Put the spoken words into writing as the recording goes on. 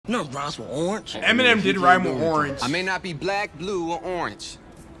No rhymes with orange. Eminem did rhyme with orange. I may not be black, blue, or orange,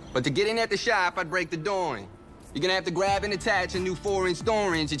 but to get in at the shop, I'd break the door in. You're gonna have to grab and attach a new 4-inch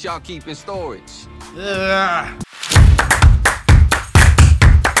orange that y'all keep in storage. Ugh.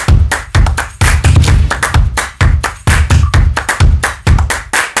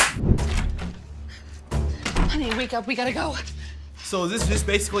 Honey, wake up, we gotta go. So is this just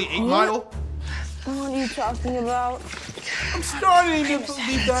basically 8 Mile? What are you talking about? I'm starting to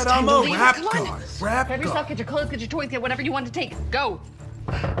believe that I'm a rap god. Rap Grab your stuff, god. get your clothes, get your toys, get whatever you want to take. Go.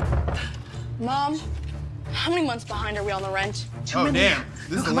 Mom, how many months behind are we on the rent? Oh, damn.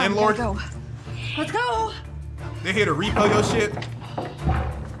 This is the landlord? Go. Let's go. They here to repo your shit?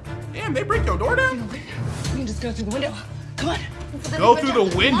 Damn, they break your door down? We can just go through the window. Come on. Go through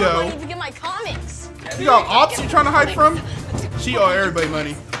the window? Mom, I need to get my comics. You got ops you trying to hide from? She owe everybody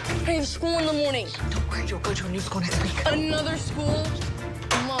money. I have school in the morning. Don't worry, you'll go to a new school next week. Another school?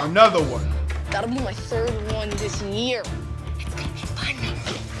 Mom, Another one. that'll be my 3rd one this year. It's gonna be fun.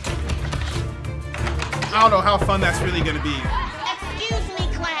 I don't know how fun that's really gonna be. Excuse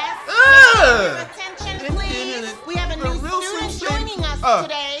me, class. Ugh! Attention, please. We have a new student joining us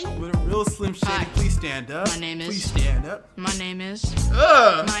today. With a real Slim Shady, Hi. please stand up. My name is- Please stand up. My name is...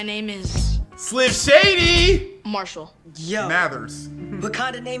 Ugh! My name is... Slim Shady! Marshall. Yo, Mathers. what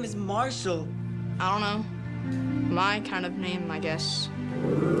kind of name is Marshall? I don't know. My kind of name, I guess.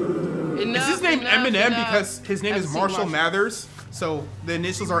 Is his name Eminem because his name is I've seen Marshall Marshall. Mathers? So the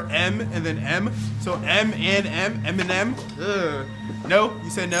initials are M and then M. So M and M, Eminem. Ugh. No? You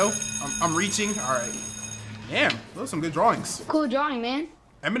said no? I'm reaching. All right. Damn, those are some good drawings. Cool drawing, man.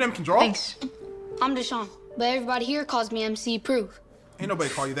 Eminem can draw? Thanks. I'm Deshaun, but everybody here calls me MC Proof. Ain't nobody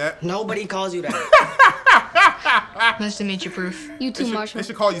call you that. Nobody calls you that. Nice to meet you, Proof. You too, They Marshall.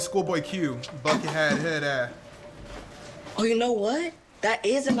 should call you Schoolboy Q. Bucket head ass. Oh, you know what? That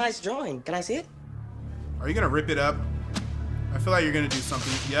is a nice drawing. Can I see it? Are you gonna rip it up? I feel like you're gonna do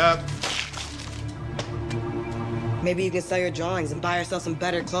something. Yup. Maybe you can sell your drawings and buy yourself some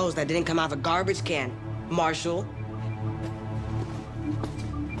better clothes that didn't come out of a garbage can, Marshall.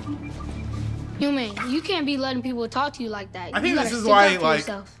 Human, you can't be letting people talk to you like that. I think You this gotta is stick why, up for like,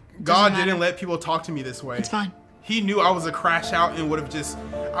 yourself. God Doesn't didn't matter. let people talk to me this way. It's fine. He knew I was a crash out and would have just,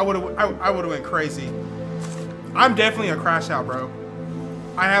 I would have went crazy. I'm definitely a crash out, bro.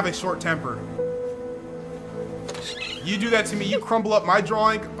 I have a short temper. You do that to me, you crumble up my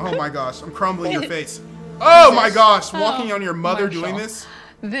drawing. Oh my gosh, I'm crumbling your face. Oh my gosh, walking on your mother doing this.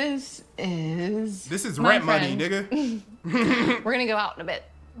 This is... This is my rent money, friend. nigga. We're gonna go out in a bit.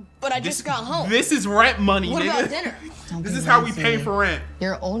 But I just got home. This is rent money, What nigga. about dinner? This is how we pay for rent.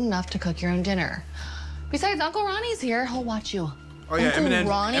 You're old enough to cook your own dinner. Besides, Uncle Ronnie's here. He'll watch you. Oh yeah, Uncle Eminem.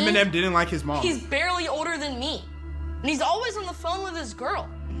 Ronnie? Eminem didn't like his mom. He's barely older than me. And he's always on the phone with his girl.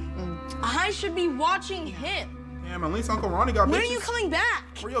 I should be watching him. Damn, at least Uncle Ronnie got bitches. When are you coming back?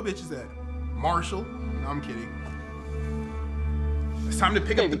 Where your bitches at? Marshall? No, I'm kidding. It's time to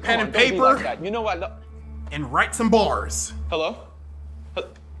pick up the pen and paper You know what? and write some bars. Hello?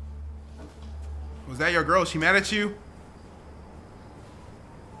 Was that your girl? She mad at you?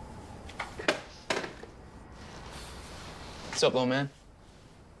 What's up, little man?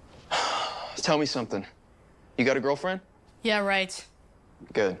 Tell me something. You got a girlfriend? Yeah, right.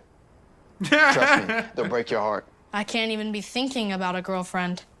 Good. Trust me, they'll break your heart. I can't even be thinking about a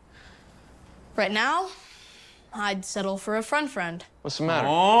girlfriend. Right now, I'd settle for a friend. What's the matter?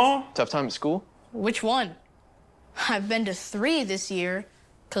 Aww. Tough time at school? Which one? I've been to 3 this year,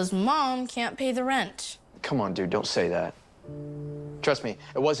 because Mom can't pay the rent. Come on, dude, don't say that. Trust me,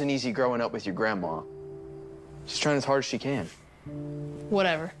 it wasn't easy growing up with your grandma. She's trying as hard as she can.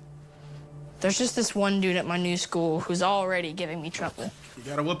 Whatever. There's just this one dude at my new school who's already giving me trouble. You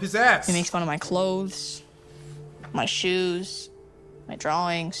gotta whoop his ass. He makes fun of my clothes, my shoes, my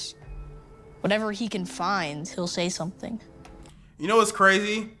drawings. Whatever he can find, he'll say something. You know what's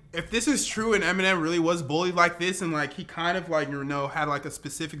crazy? If this is true and Eminem really was bullied like this and like he kind of like, you know, had like a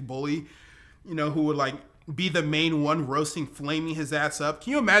specific bully, you know, who would like be the main one roasting, flaming his ass up.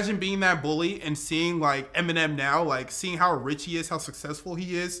 Can you imagine being that bully and seeing like Eminem now, like seeing how rich he is, how successful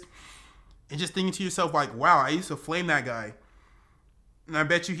he is, and just thinking to yourself like, wow, I used to flame that guy. And I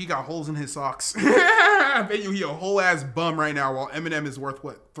bet you he got holes in his socks. I bet you he a whole ass bum right now while Eminem is worth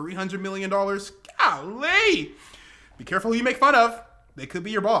what, $300 million? Golly! Be careful who you make fun of. They could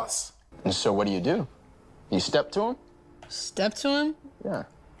be your boss. And so what do? You step to him? Step to him? Yeah.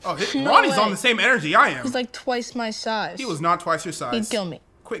 Oh, No Ronnie's way. on the same energy I am. He's like twice my size. He was not twice your size. He'd kill me.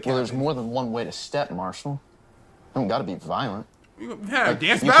 Quit Well, there's counting. more than one way to step, Marshall. You don't gotta be violent. You had a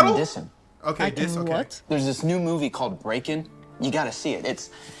dance you battle? can diss him. Okay, I can okay. what? There's this new movie called Breakin'. You gotta see it.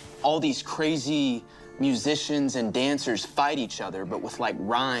 all these crazy musicians and dancers fight each other, but with like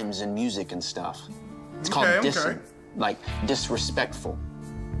rhymes and music and stuff. It's called dissing, like disrespectful.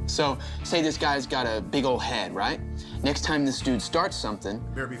 So say this guy's got a big old head, right? Next time this dude starts something,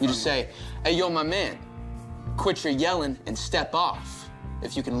 you just say, hey, yo, my man, quit your yelling and step off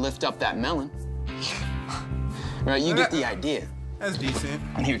if you can lift up that melon. Right, you get the idea. That's decent.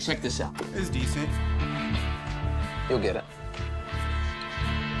 And here, check this out. It's decent. You'll get it.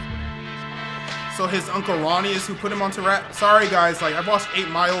 So his Uncle Ronnie is who put him onto rap? Sorry, guys. Like, I watched 8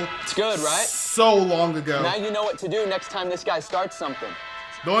 Mile. It's good, right? So long ago. Now you know what to do next time this guy starts something.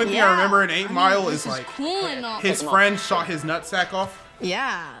 The only thing I remember in 8 Mile is like cool and all. his friend shot his nutsack off.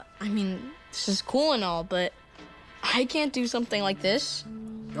 Yeah, I mean, this is cool and all, but I can't do something like this.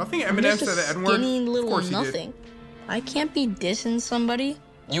 Y'all think Eminem said the N-word? Skinny little Of course he nothing. I can't be dissing somebody.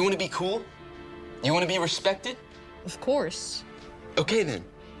 You want to be cool? You want to be respected? Of course. Okay then.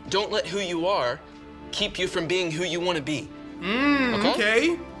 Don't let who you are keep you from being who you want to be.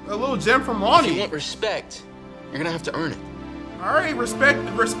 Okay. A little gem from Ronnie. If you want respect, you're gonna have to earn it. All right,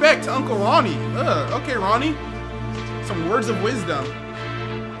 respect to Uncle Ronnie. Okay, Ronnie. Some words of wisdom.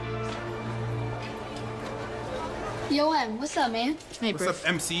 Yo, Em, what's up, man? Hey, What's up,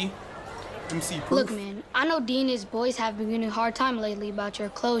 MC? MC Proof. Look, man, I know Dean and his boys have been giving you a hard time lately about your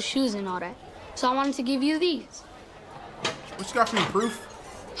clothes, shoes, and all that. So I wanted to give you these. What you got for me, Proof?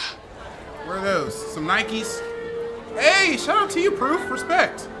 Where are those? Some Nikes? Hey, shout out to you, Proof.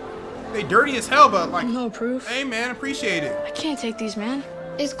 Respect. They dirty as hell, but like... No Proof. Hey, man, appreciate it. I can't take these, man.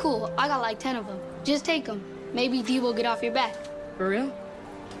 It's cool. I got like 10 of them. Just take them. Maybe D will get off your back. For real?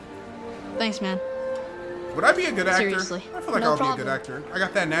 Thanks, man. Would I be a good actor? Seriously. I feel like No I'll problem. be a good actor. I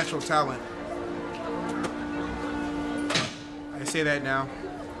got that natural talent. I say that now.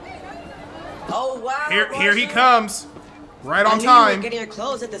 Oh, wow. Here he comes. Right on I knew you time. were getting your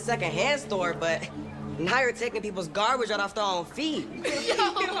clothes at the second-hand store, but now you're taking people's garbage out off their own feet. Yo,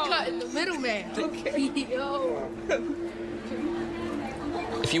 cutting the middleman. Yo.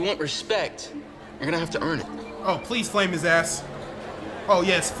 If you want respect, you're gonna have to earn it. Oh, please flame his ass. Oh,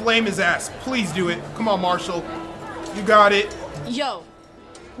 yes, flame his ass. Please do it. Come on, Marshall. You got it. Yo,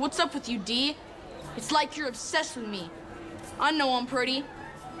 what's up with you, D? It's like you're obsessed with me. I know I'm pretty,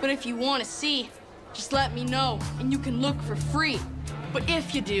 but if you want to see, just let me know, and you can look for free. But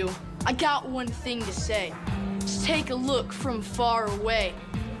if you do, I got one thing to say. Just take a look from far away.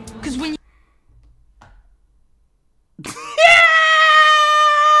 'Cause when you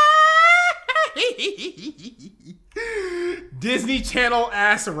Disney Channel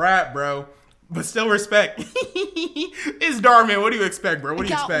ass rap, bro. But still respect. It's Dhar, man. What do you expect, bro? What do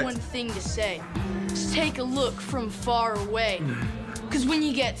you expect? I got one thing to say. Just take a look from far away. 'Cause when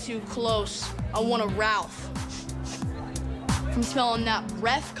you get too close, I want a Ralph. From smelling that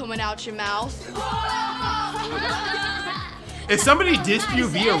breath coming out your mouth. If somebody dissed you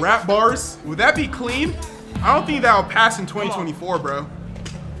via rap bars, would that be clean? I don't think that would pass in 2024, bro.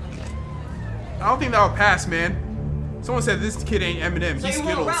 I don't think that would pass, man. Someone said this kid ain't Eminem. He's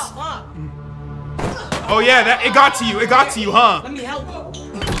Skittles. Ralph, huh? Oh yeah, that it got to you. It got to you, huh? Let me help you.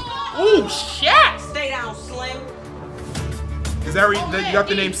 Ooh, shit! Stay down, Slim. Is that where you got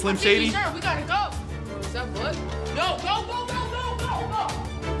the name Slim Shady? Sir, we gotta go. Is that what? No, go, go, go, go, go, go.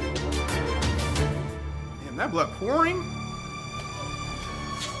 Damn, that blood pouring.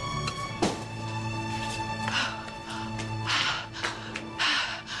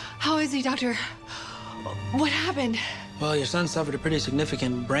 How is he, Doctor? What happened? Well, your son suffered a pretty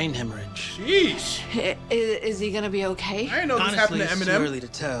significant brain hemorrhage. Sheesh. Is he gonna be okay? I didn't know this Honestly, happened to it's too Eminem. early to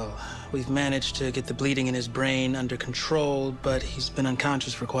tell. We've managed to get the bleeding in his brain under control, but he's been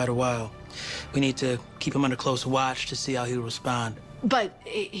unconscious for quite a while. We need to keep him under close watch to see how he'll respond. But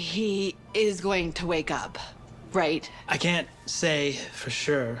he is going to wake up, right? I can't say for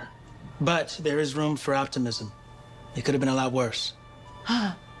sure, but there is room for optimism. It could have been a lot worse.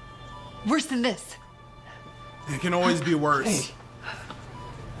 Huh? Worse than this. It can always be worse. Hey.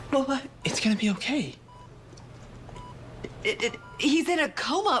 Well, what? It's gonna be okay. He's in a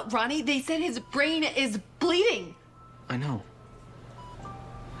coma, Ronnie. They said his brain is bleeding. I know.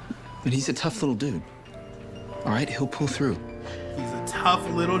 But he's a tough little dude. All right, he'll pull through. He's a tough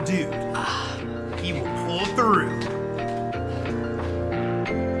little dude. He will pull through.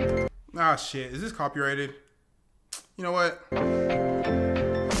 Ah, shit. Is this copyrighted? You know what?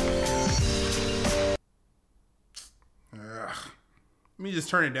 Ugh. Let me just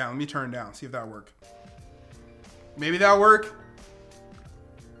turn it down. Let me turn it down. See if that works. Maybe that'll work.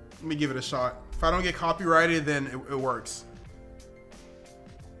 Let me give it a shot. If I don't get copyrighted, then it works.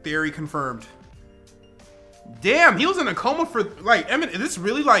 Theory confirmed. Damn, he was in a coma for like Eminem. Is this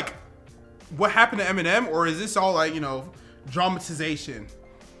really like what happened to Eminem, or is this all like, you know, dramatization?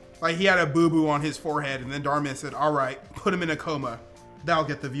 Like he had a boo-boo on his forehead, and then Darman said, "All right, put him in a coma. That'll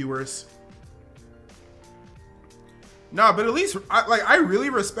get the viewers." Nah, but at least I really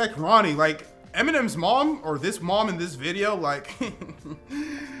respect Ronnie. Like Eminem's mom, or this mom in this video, like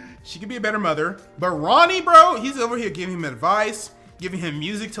she could be a better mother. But Ronnie, bro, he's over here giving him advice, giving him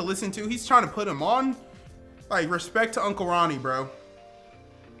music to listen to. He's trying to put him on. Like, respect to Uncle Ronnie, bro.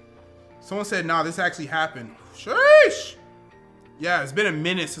 Someone said, nah, this actually happened. Sheesh. Yeah, it's been a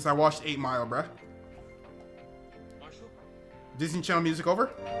minute since I watched 8 Mile, bro. Disney Channel music over?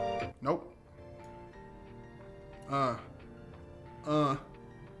 Nope. Hey.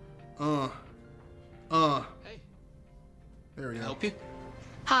 There we go. Help you?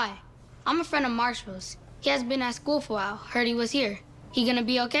 Hi, I'm a friend of Marshall's. He has been at school for a while. Heard he was here. He gonna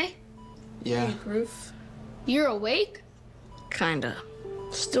be okay? Yeah. Roof? You're awake? Kinda.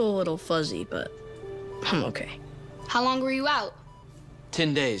 Still a little fuzzy, but I'm okay. How long were you out?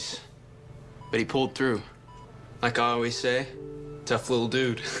 10 days. But he pulled through. Like I always say, tough little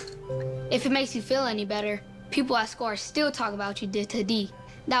dude. If it makes you feel any better, people at school still talk about what you did to D.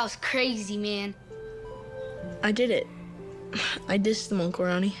 That was crazy, man. I did it. I dissed him, Uncle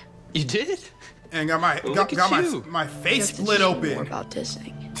Ronnie. You did? And got my my face split open. More about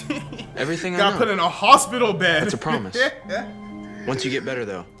dissing. Everything I got know. put in a hospital bed. That's a promise. Once you get better,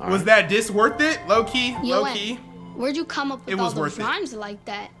 though. Was that diss worth it? Low key? Yo, Low key? Where'd you come up with all those worth rhymes like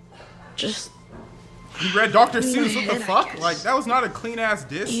that? Just... You read Dr. in my Seuss, what the head, I fuck? guess. Like, that was not a clean-ass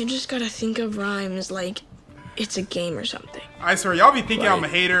diss. You just gotta think of rhymes like it's a game or something. I swear, y'all be thinking Like, I'm a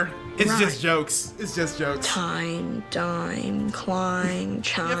hater. It's right. just jokes. It's just jokes. Time, dime, climb,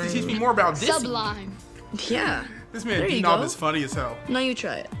 chime. You have to teach me more about dissing. Sublime. Yeah. This man There you D-Knob go. is funny as hell. Now you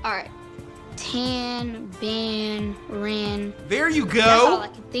try it. All right. Tan, ban, ran. There you go. That's all I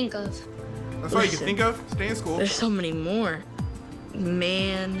can think of. That's all you can Listen, think of? Stay in school. There's so many more.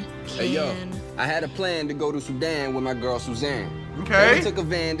 Man, can. Hey, yo, I had a plan to go to Sudan with my girl Suzanne. Okay. Then we took a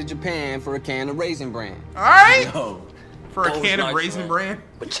van to Japan for a can of Raisin Bran. All right. Yo, For a that was can of nice, Raisin man. Bran.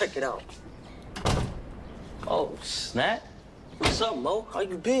 But check it out. Oh, snap. What's up, Mo? How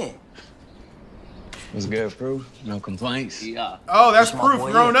you been? What's good, Proof? No complaints? Yeah. Oh, that's my Proof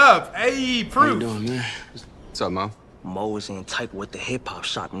boy, grown yeah. up. Hey, How you Proof. doing, man? What's up, Mo? Mo is in tight with the hip-hop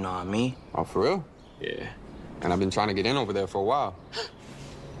shop, you know what I mean? Oh, for real? Yeah. And I've been trying to get in over there for a while.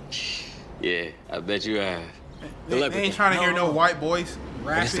 Yeah, I bet you have. They ain't trying to hear no white boys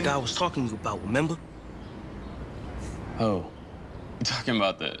That's the rapping. guy I was talking to you about, remember? Oh, you talking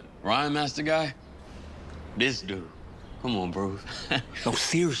about the Ryan Master guy? This dude. Come on, bro. No,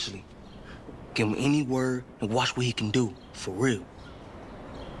 seriously. Give him any word and watch what he can do, for real.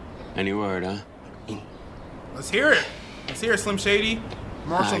 Any word, huh? Let's hear it. Let's hear it, Slim Shady.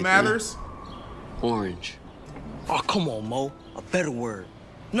 Marshall Alright, Mathers. Orange. Oh, come on, Mo. A better word.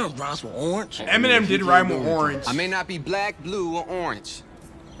 Nothing rhymes with orange. Eminem did rhyme with orange. I may not be black, blue, or orange,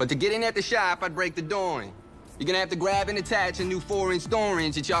 but to get in at the shop, I'd break the door in. You're gonna have to grab and attach a new 4-inch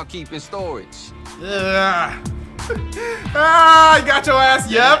storage that y'all keep in storage. Ugh. I got your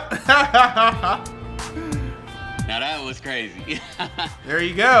ass, yep. Now that was crazy. There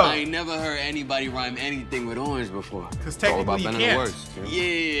you go. I ain't never heard anybody rhyme anything with orange before. Because It's all about technically you better can't. words. you know?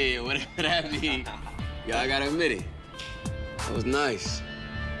 Yeah, whatever that means. Yeah, I gotta admit it. That was nice.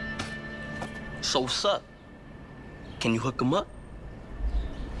 So what's up? Can you hook him up?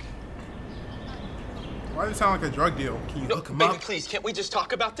 Why does it sound like a drug deal? Can you hook him Baby, up? please, can't we just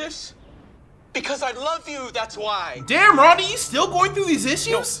talk about this? Because I love you, that's why. Damn, Ronnie, you still going through these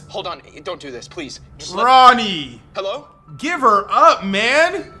issues? No, hold on, don't do this, please. Just Ronnie. Hello? Give her up,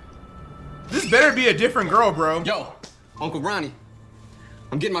 man. This better be a different girl, bro. Yo, Uncle Ronnie,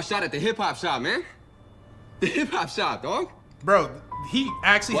 I'm getting my shot at the hip-hop shop, man. The hip-hop shop, dog. Bro, he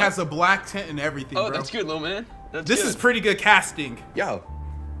actually What? has a black tent and everything, Oh, bro. that's good, little man. That's This good. is pretty good casting. Yo,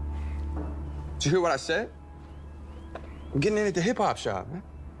 did you hear what I said? I'm getting in at the hip-hop shop, man.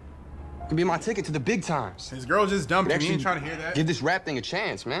 Could be my ticket to the big times. His girl just dumped him. He Actually, ain't trying to hear that. Give this rap thing a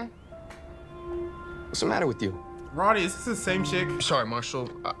chance, man. What's the matter with you? Ronnie, is this the same chick? Sorry, Marshall.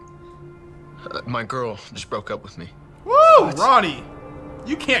 My girl just broke up with me. Woo! Ronnie,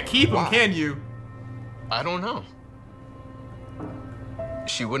 you can't keep him, Why? can you? I don't know.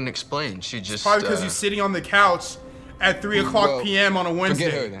 She wouldn't explain. She just... Probably because you're sitting on the couch at 3 o'clock Well, p.m. on a Wednesday.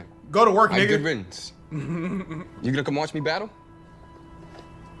 Forget her then. Go to work, All right, good nigga. riddance. You gonna come watch me battle?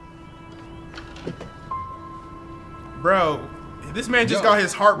 Bro, this man just Yo, got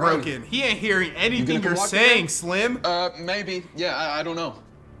his heart Ronnie. broken. He ain't hearing anything gonna come you're watch me, saying, man? Slim. Maybe. Yeah, I don't know.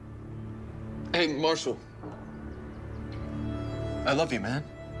 Hey, Marshall. I love you, man.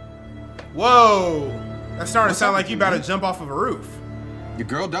 Whoa. That's starting to sound like you about to jump off of a roof. Your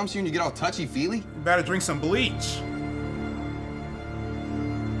girl dumps you and you get all touchy-feely? You better drink some bleach.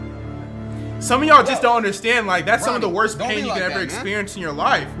 Some of y'all just don't understand, like, that's some of the worst pain you could ever experience in your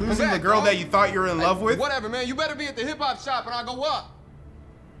life. Losing the girl that you thought you were in love with. Whatever, man. You better be at the hip-hop shop and I'll go up.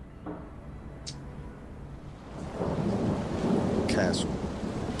 Castle.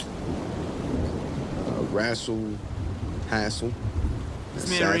 Rassle. Hassle. This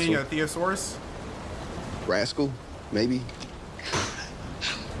man reading a thesaurus? Rascal, maybe.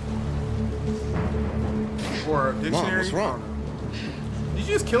 Or a dictionary? Mom, what's wrong? Did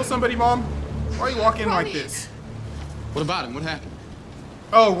you just kill somebody, Mom? Why are you walking like this? What about him? What happened?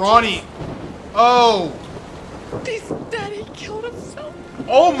 Oh, Ronnie. Oh. His daddy killed himself.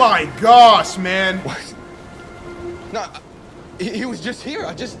 Oh my gosh, man. What? No, he was just here.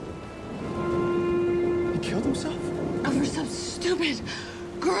 He killed himself? Over some stupid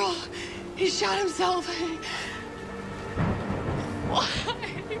girl. He shot himself. Why?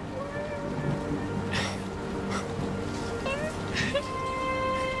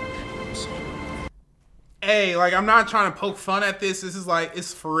 Hey, like, I'm not trying to poke fun at this. This is like,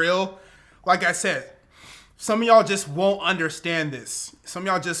 it's for real. Like I said, some of y'all just won't understand this. Some of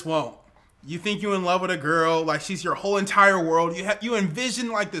y'all just won't. You think you're in love with a girl, like she's your whole entire world. You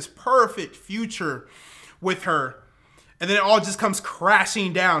envision like this perfect future with her. And then it all just comes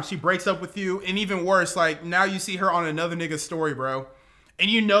crashing down. She breaks up with you. And even worse, like now you see her on another nigga's story, bro. And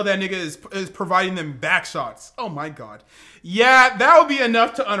you know that nigga is providing them back shots. Oh my God. Yeah, that would be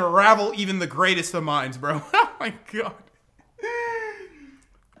enough to unravel even the greatest of minds, bro. Oh my God.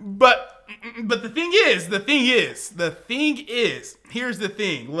 But the thing is, here's the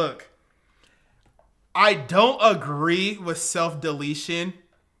thing. Look, I don't agree with self-deletion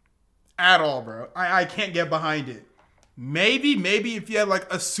at all, bro. I can't get behind it. Maybe if you have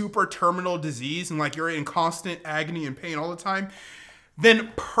like a super terminal disease and like you're in constant agony and pain all the time,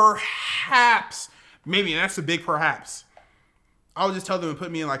 then perhaps, maybe, and that's a big perhaps, I'll just tell them to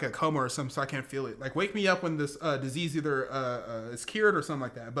put me in like a coma or something so I can't feel it. Like wake me up when this disease either is cured or something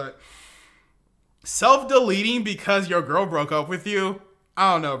like that. But self-deleting because your girl broke up with you,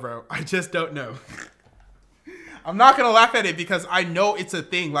 I don't know, bro. I just don't know. I'm not going to laugh at it because I know it's a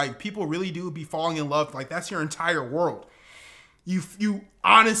thing. Like people really do be falling in love. Like that's your entire world. You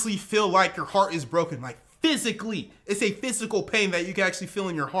honestly feel like your heart is broken. Like physically, it's a physical pain that you can actually feel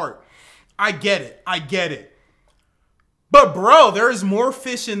in your heart. I get it. But bro, there's more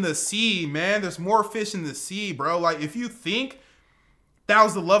fish in the sea, man. There's more fish in the sea, bro. Like if you think that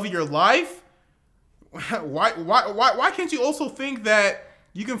was the love of your life, why can't you also think that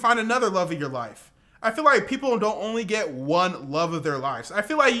you can find another love of your life? I feel like people don't only get one love of their lives. I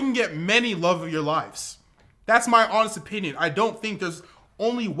feel like you can get many love of your lives. That's my honest opinion. I don't think there's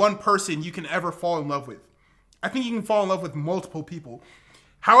only one person you can ever fall in love with. I think you can fall in love with multiple people.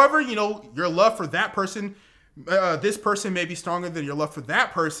 However, you know, your love for that person, this person may be stronger than your love for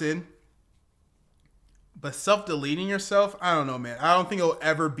that person. But self-deleting yourself, I don't know, man. I don't think it'll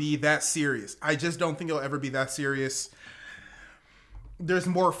ever be that serious. I just don't think it'll ever be that serious. There's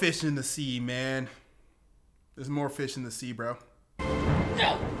more fish in the sea, man. There's more fish in the sea, bro.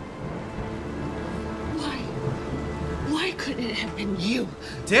 No. Why couldn't it have been you?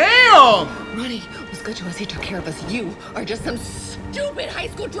 Damn! Ronnie was good to us. He took care of us. You are just some stupid high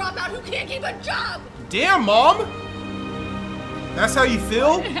school dropout who can't keep a job. Damn, Mom. That's how you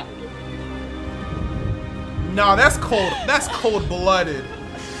feel? Nah, that's cold. That's cold-blooded.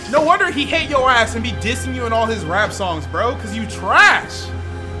 No wonder he hate your ass and be dissing you in all his rap songs, bro, because you trash.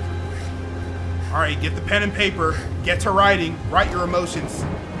 All right, get the pen and paper. Get to writing. Write your emotions.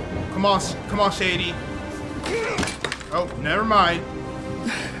 Come on, Shady. Oh, never mind.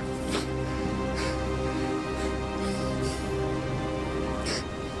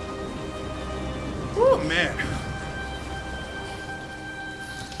 Oh, man.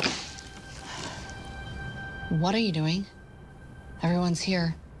 What are you doing? Everyone's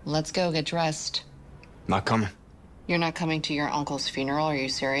here. Let's go get dressed. Not coming. You're not coming to your uncle's funeral? Are you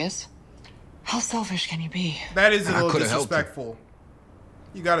serious? How selfish can you be? That is a little disrespectful.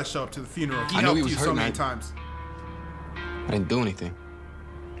 You gotta show up to the funeral. He helped you so many times. I didn't do anything.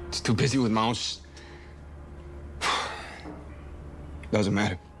 Just too busy with my own Doesn't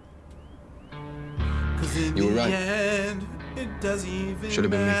matter. You were right. End, it doesn't even Should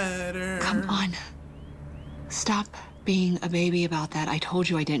have been matter. me. Come on. Stop being a baby about that. I told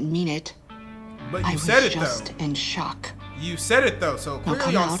you I didn't mean it. But you said it, though. I was just in shock. You said it, though, so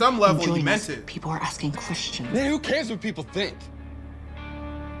clearly on some level you meant it. People are asking questions. Man, who cares what people think?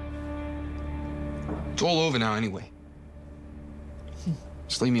 It's all over now anyway.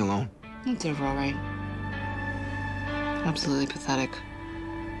 Just leave me alone. It's over, all right. Absolutely pathetic.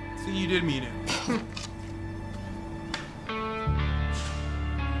 See, you did mean it.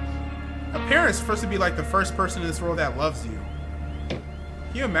 A parent's supposed to be like the first person in this world that loves you. Can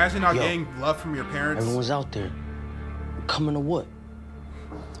you imagine not getting love from your parents? Everyone's out there. Coming to what?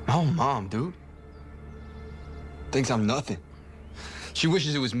 Oh, Mom, dude. Thinks I'm nothing. She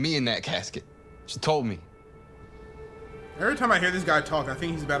wishes it was me in that casket. She told me. Every time I hear this guy talk, I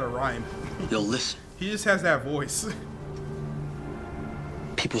think he's about to rhyme. Yo, listen. He just has that voice.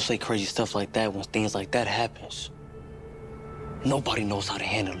 People say crazy stuff like that when things like that happens. Nobody knows how to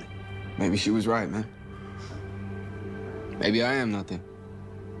handle it. Maybe she was right, man. Maybe I am nothing.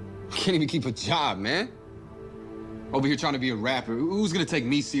 Can't even keep a job, man. Over here trying to be a rapper. Who's gonna take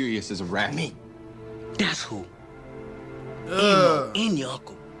me serious as a rapper? Me. That's who. And your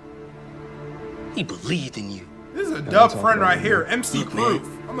uncle. He believed in you. This is a dub friend right here, MC Proof.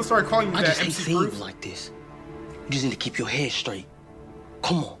 I'm gonna start calling you that, MC Proof. I just hate seeing you like this. You just need to keep your head straight.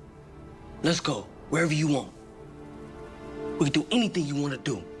 Come on. Let's go. Wherever you want. We can do anything you want to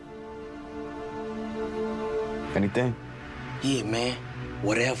do. Anything? Yeah, man.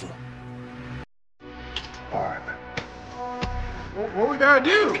 Whatever. All right. What we gotta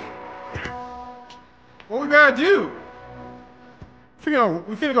do? What we gotta do? We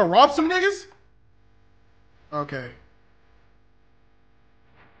finna go rob some niggas? Okay.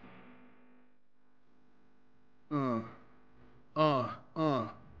 I'm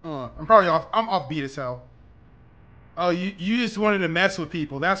probably off. I'm offbeat as hell. Oh, you just wanted to mess with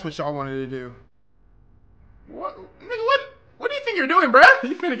people. That's what y'all wanted to do. What, nigga? What do you think you're doing, bruh?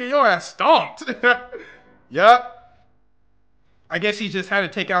 You finna get your ass stomped. Yup. I guess he just had to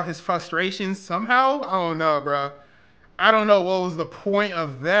take out his frustrations somehow. I don't know, bro. I don't know what was the point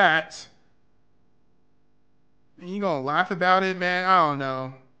of that. You gonna laugh about it, man? I don't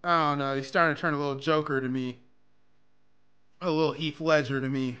know. He's starting to turn a little Joker to me. A little Heath Ledger to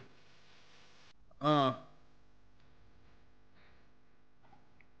me.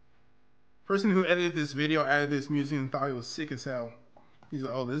 Person who edited this video added this music and thought it was sick as hell. He's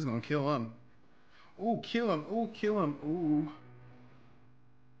like, oh, this is gonna kill him. Ooh, kill him. Ooh, kill him. Ooh.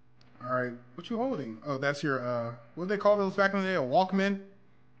 Alright, what you holding? Oh, that's your, what did they call those back in the day? A Walkman?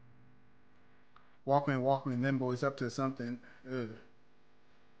 Walkman, them boys up to something. Ugh.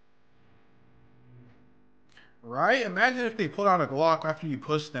 Right? Imagine if they pulled out a Glock after you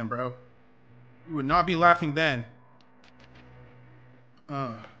pushed them, bro. You would not be laughing then.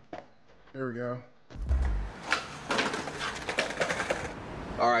 There we go.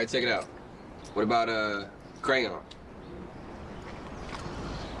 All right, check it out. What about, crayon?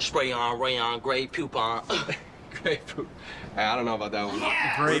 Spray on, rayon, gray coupon. Gray poop. Hey, I don't know about that one.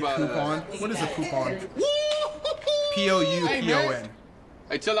 Gray coupon? What is a coupon? P-O-U-P-O-N.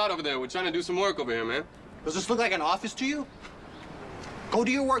 Hey, chill out over there. We're trying to do some work over here, man. Does this look like an office to you? Go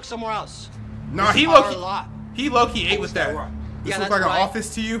do your work somewhere else. Nah, he low-key ate with that. This looks like an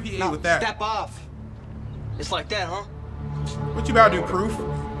office to you? He ate with that. Step off. It's like that, huh? What you about to do, Proof?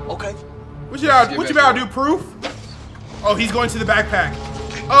 Okay. What you about to do, Proof? Oh, he's going to the backpack.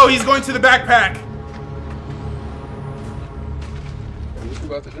 Oh, he's going to the backpack. What you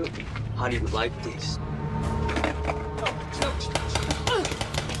about to do? How do you like this?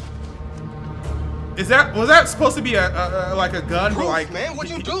 Was that supposed to be like a gun? Proof, Like, man,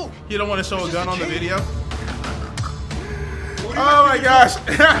 what'd you do? You don't want to show a gun on the video? Oh my gosh.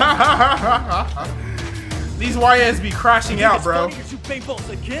 These YNs be crashing out, bro.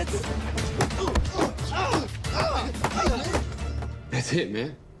 That's it,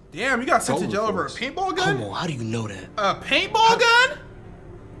 man. Damn, you got sent to jail over a paintball gun? Come on, how do you know that? A paintball gun?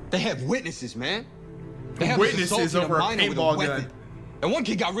 They have witnesses, man. They have witnesses over a paintball gun. And one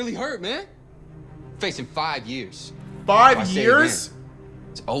kid got really hurt, man. Facing 5 years. 5 years? Again,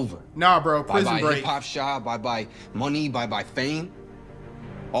 it's over. Nah, bro, prison bye-bye break. hip-hop shop, bye-bye money, bye-bye fame.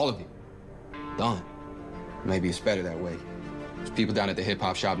 All of it. Done. Maybe it's better that way. People down at the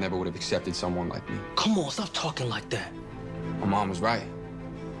hip-hop shop never would have accepted someone like me. Come on, stop talking like that. My mom was right.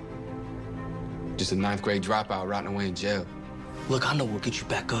 Just a 9th grade dropout rotting away in jail. Look, I know we'll get you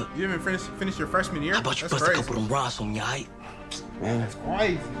back up. You didn't even finish your freshman year? How about you bust a couple of them rhymes on me, aight? Man, that's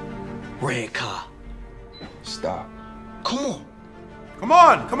crazy. Red car. Stop. Come on. Come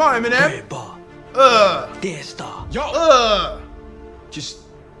on, Eminem. Red bar. Dead Star. Yo. Just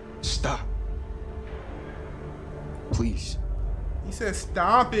stop. Please. He said,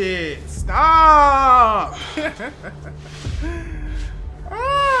 stop it. Stop.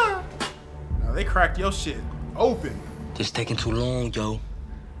 No, they cracked your shit open. Just taking too long, yo.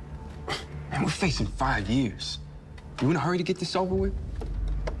 Man, we're facing 5 years. You in a hurry to get this over with?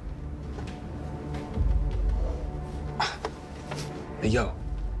 Hey, yo.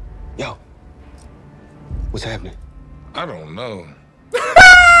 Yo. What's happening? I don't know.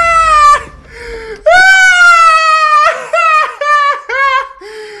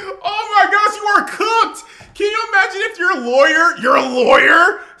 Oh my gosh, you are cooked! Can you imagine if your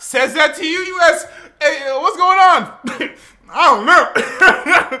lawyer says that to you? You ask, hey, what's going on? I don't know.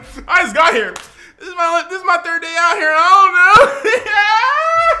 I just got here. This is my third day out here. I don't know.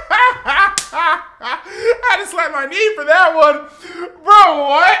 I had to slap my knee for that one. Bro,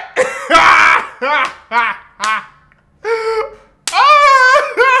 what?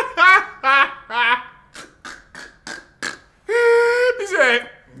 He said,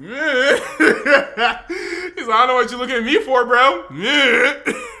 he's like, I don't know what you're looking at me for, bro.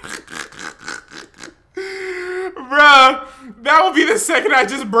 Bruh, that will be the second I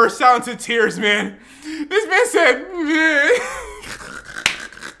just burst out into tears, man. This man said,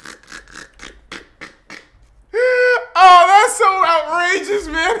 oh, that's so outrageous,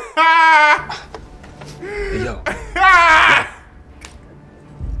 man. Hey, yo.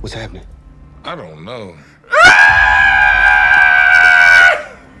 What's happening? I don't know.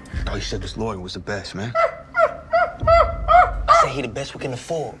 Oh, you said this lawyer was the best, man. I said he the best we can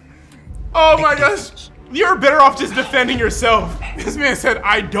afford. Oh my gosh. You're better off just defending yourself. This man said,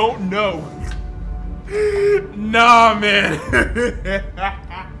 I don't know. Nah, man.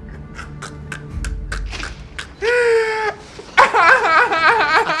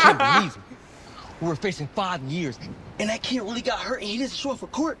 I can't believe it. We were facing 5 years, and that kid really got hurt, and he didn't show up for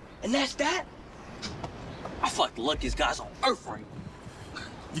court, and that's that? I feel like the luckiest guys on earth right now.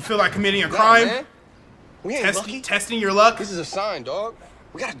 You feel like committing a crime? Man. We ain't lucky. Testing your luck? This is a sign, dog.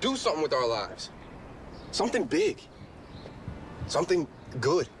 We gotta do something with our lives. Something big. Something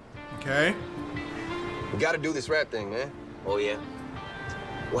good. Okay. We gotta do this rap thing, man. Oh, yeah?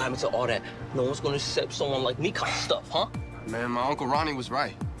 What happened to all that no one's gonna accept someone like me kind of stuff, huh? Man, my Uncle Ronnie was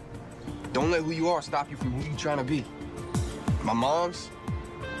right. Don't let who you are stop you from who you trying to be. My mom's,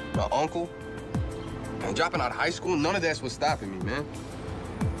 my uncle, and dropping out of high school, none of that's what's stopping me, man.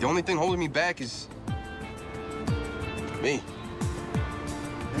 The only thing holding me back is me.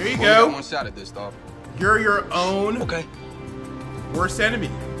 There you We go. got one shot at this, dog. You're your own worst enemy.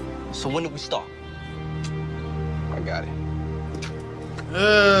 So when do we start? I got it.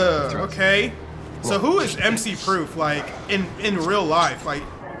 Okay. So who is MC Proof, like, in real life? Like,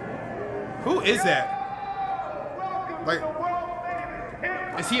 who is that? Like,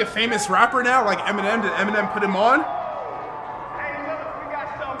 is he a famous rapper now? Like Eminem? Did Eminem put him on?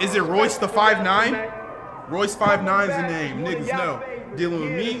 Is it Royce the 5'9"? Royce 5'9" is the name. Niggas know. Dealing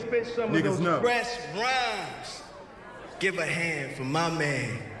with me, niggas know. Fresh rhymes. Give a hand for my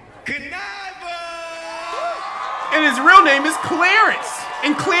man. And his real name is Clarence.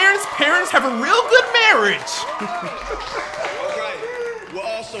 And Clarence's parents have a real good marriage. All right. We're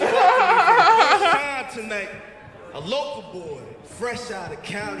also welcoming for the first time tonight a local boy, fresh out of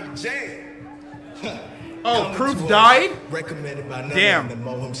county jail. Oh, Proof died? Recommended by none Damn. other than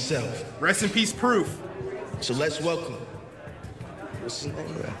Mo himself. Rest in peace, Proof. So let's welcome. What's his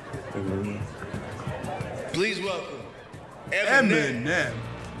name? Please welcome Eminem.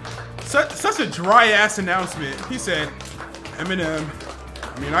 Such a dry ass announcement. He said, Eminem.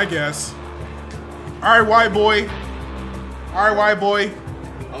 I mean, I guess. All right, white boy. All right, white boy.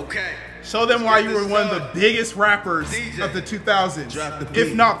 Okay. Show them why you were one of the biggest rappers of the 2000s,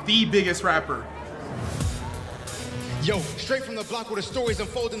 if not the biggest rapper. Yo, straight from the block where the stories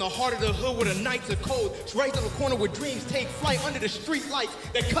unfold in the heart of the hood where the nights are cold. Right on the corner where dreams take flight under the street lights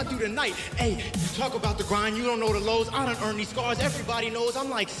that cut through the night. Hey, you talk about the grind, you don't know the lows. I done earned these scars, everybody knows. I'm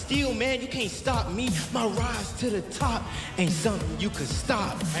like steel, man, you can't stop me. My rise to the top ain't something you could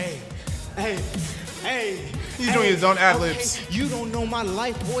stop. Hey. He's doing his own ad-libs. Okay, you don't know my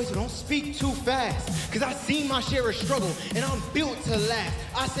life, boys, so don't speak too fast. Cause I seen my share of struggle, and I'm built to last.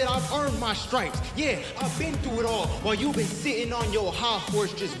 I said I've earned my stripes. Yeah, I've been through it all, while you've been sitting on your high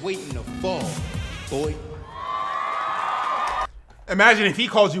horse just waiting to fall, boy. Imagine if he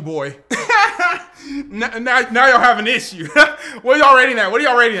called you boy. now y'all have an issue. What are y'all rating that? What are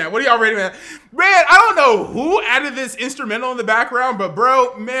y'all rating that? What are y'all rating that? Man, I don't know who added this instrumental in the background, but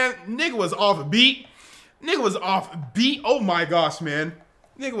bro, man, nigga was off beat. Nigga was off beat. Oh my gosh, man.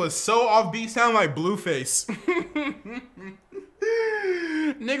 Nigga was so off beat, sound like Blueface.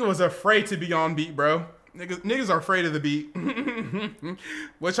 Nigga was afraid to be on beat, bro. Niggas are afraid of the beat.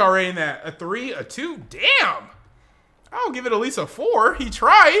 What y'all rating that? A 3? A 2? Damn. I'll give it at least a 4. He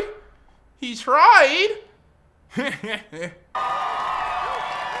tried. He tried. All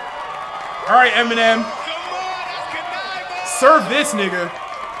right, Eminem. Serve this nigga.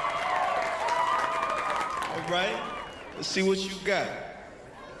 All right. Let's see what you got.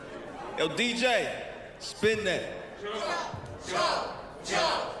 Yo, DJ, spin that.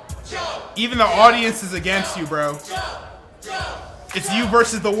 Even the audience is against you, bro. It's you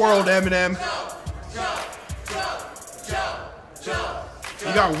versus the world, Eminem.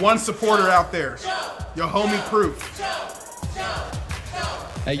 You got one supporter out there. Your homie Proof.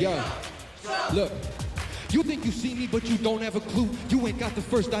 Hey, yo, look. You think you see me, but you don't have a clue. You ain't got the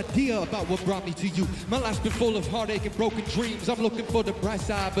first idea about what brought me to you. My life's been full of heartache and broken dreams. I'm looking for the bright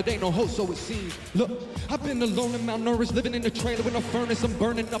side, but ain't no hope, so it seems. Look, I've been alone and malnourished, living in a trailer with no furnace. I'm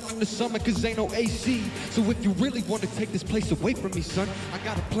burning up in the summer, cause ain't no AC. So if you really want to take this place away from me, son, I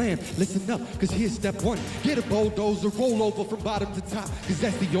got a plan. Listen up, cause here's step one. Get a bulldozer, roll over from bottom to top, cause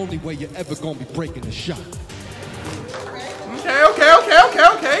that's the only way you're ever gonna be breaking the shot.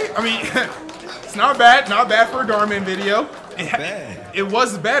 Okay. I mean, it's not bad for a Darman video. It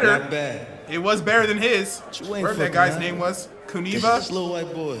was better. Not bad. It was better than his. Whatever that guy's name was. Kuniva. This little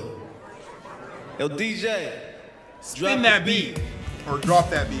white boy. Yo, DJ. Spin that beat. Or drop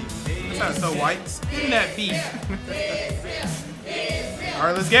that beat. That sounds so white. Spin that beat.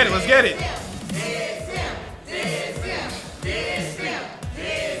 Alright, let's get it.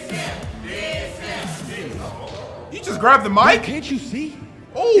 You just grabbed the mic? Man, can't you see?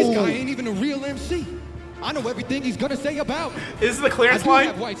 Oh. This guy ain't even a real MC. I know everything he's gonna say about me. Is this the Clarence line? I line?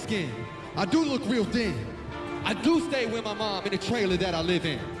 do have white skin. I do look real thin. I do stay with my mom in the trailer that I live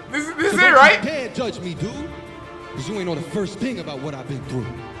in. This so is it, right? You can't judge me, dude. Because you ain't know the first thing about what I've been through.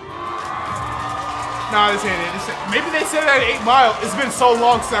 Nah, this ain't it. Maybe they said that at 8 Mile. It's been so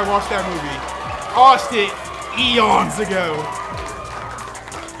long since I watched that movie. I watched it eons ago.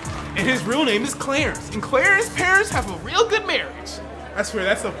 And his real name is Clarence. And Clarence's parents have a real good marriage. I swear,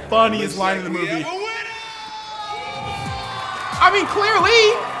 that's the funniest line in the movie. I mean,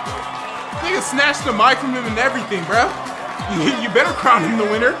 clearly, nigga snatched the mic from him and everything, bro. You better crown him the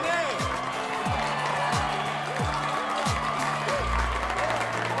winner.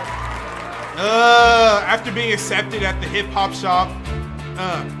 After being accepted at the hip hop shop,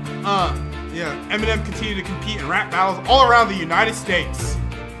 Eminem continued to compete in rap battles all around the United States.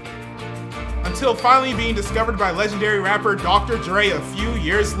 Until finally being discovered by legendary rapper Dr. Dre a few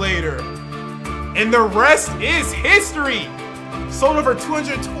years later. And the rest is history! Sold over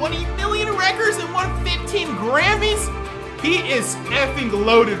 220 million records and won 15 Grammys? He is effing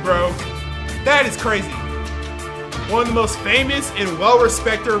loaded, bro. That is crazy. One of the most famous and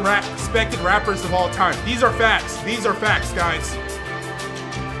well-respected rappers of all time. These are facts. These are facts, guys.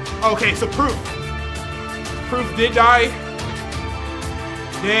 Okay, so Proof. Proof did die.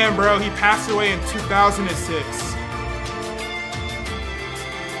 Damn, bro, he passed away in 2006.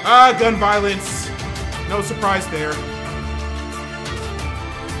 Gun violence. No surprise there.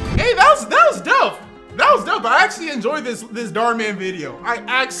 Hey, that was dope. That was dope. I actually enjoyed this Darman video. That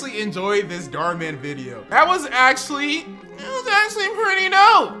was actually pretty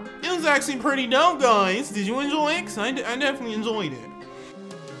dope. It was actually pretty dope, guys. Did you enjoy it? 'Cause I definitely enjoyed it.